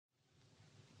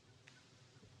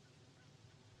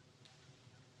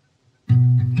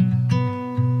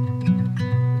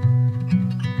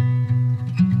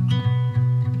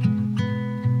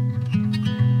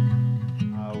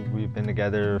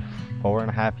together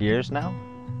 4.5 years now,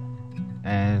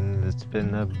 and it's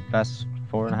been the best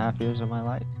 4.5 years of my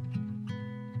life.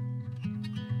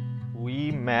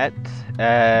 We met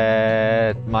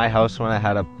at my house when I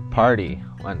had a party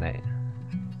one night,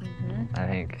 I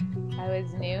think. I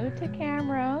was new to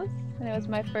Camrose, and it was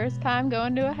my first time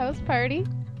going to a house party.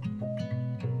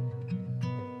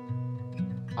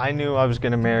 I knew I was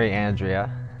going to marry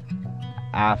Andrea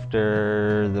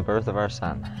after the birth of our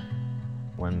son.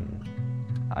 When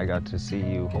I got to see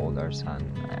you hold our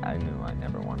son, I knew I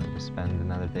never wanted to spend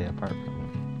another day apart from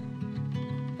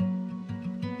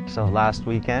you. So last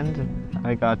weekend,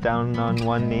 I got down on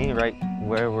one knee right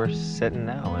where we're sitting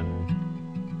now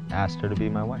and asked her to be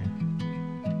my wife.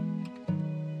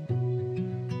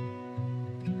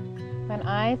 When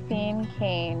I seen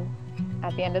Kaine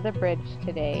at the end of the bridge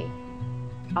today,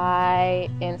 I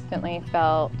instantly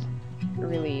felt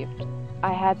relieved.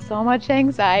 I had so much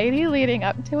anxiety leading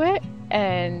up to it,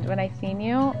 and when I seen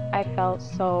you, I felt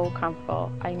so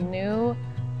comfortable. I knew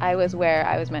I was where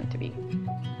I was meant to be.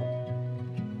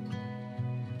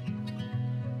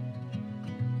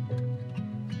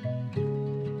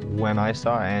 When I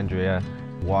saw Andrea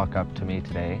walk up to me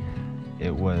today,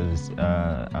 it was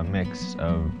a mix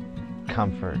of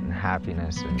comfort and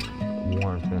happiness and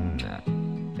warmth, and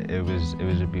it was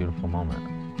a beautiful moment.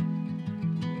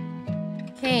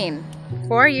 Kaine,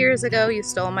 4 years ago you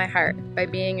stole my heart by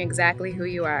being exactly who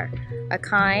you are, a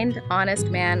kind,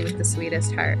 honest man with the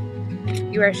sweetest heart.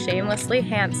 You are shamelessly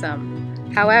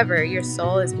handsome. However, your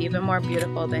soul is even more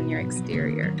beautiful than your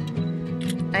exterior.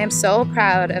 I am so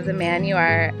proud of the man you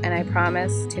are, and I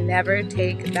promise to never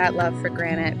take that love for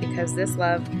granted, because this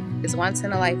love is once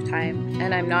in a lifetime,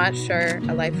 and I'm not sure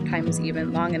a lifetime is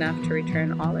even long enough to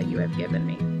return all that you have given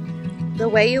me. The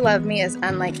way you love me is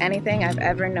unlike anything I've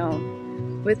ever known.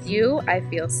 With you, I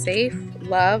feel safe,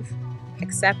 loved,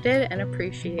 accepted, and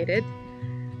appreciated,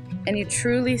 and you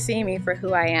truly see me for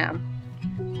who I am.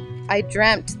 I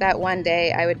dreamt that one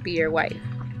day I would be your wife,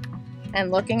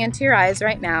 and looking into your eyes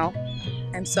right now,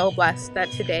 I'm so blessed that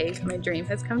today my dream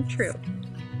has come true.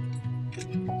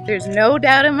 There's no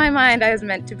doubt in my mind I was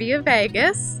meant to be a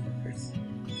Vegas.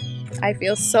 I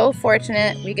feel so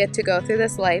fortunate we get to go through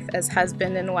this life as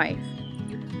husband and wife.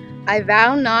 I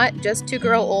vow not just to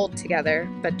grow old together,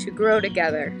 but to grow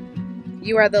together.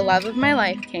 You are the love of my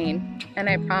life, Kaine, and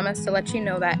I promise to let you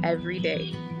know that every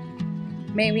day.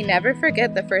 May we never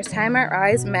forget the first time our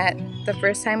eyes met, the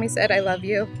first time we said I love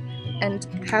you, and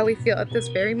how we feel at this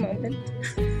very moment.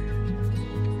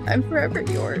 I'm forever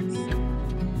yours.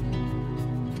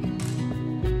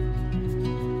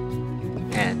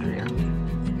 Andrea,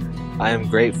 I am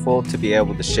grateful to be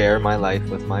able to share my life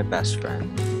with my best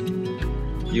friend.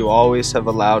 You always have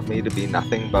allowed me to be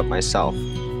nothing but myself,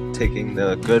 taking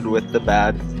the good with the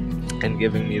bad and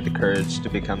giving me the courage to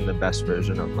become the best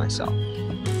version of myself.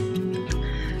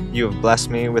 You have blessed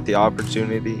me with the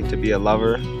opportunity to be a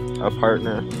lover, a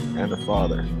partner, and a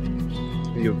father.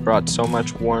 You have brought so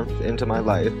much warmth into my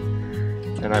life,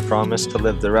 and I promise to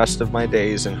live the rest of my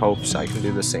days in hopes I can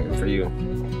do the same for you.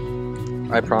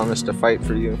 I promise to fight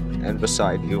for you and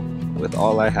beside you with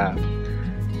all I have,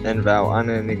 and vow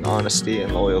unending honesty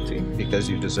and loyalty because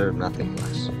you deserve nothing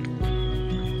less.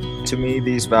 To me,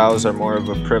 these vows are more of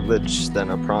a privilege than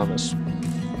a promise.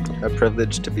 A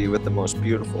privilege to be with the most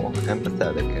beautiful,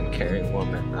 empathetic, and caring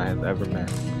woman I have ever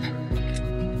met.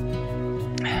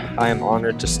 I am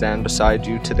honored to stand beside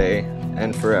you today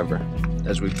and forever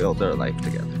as we build our life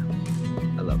together.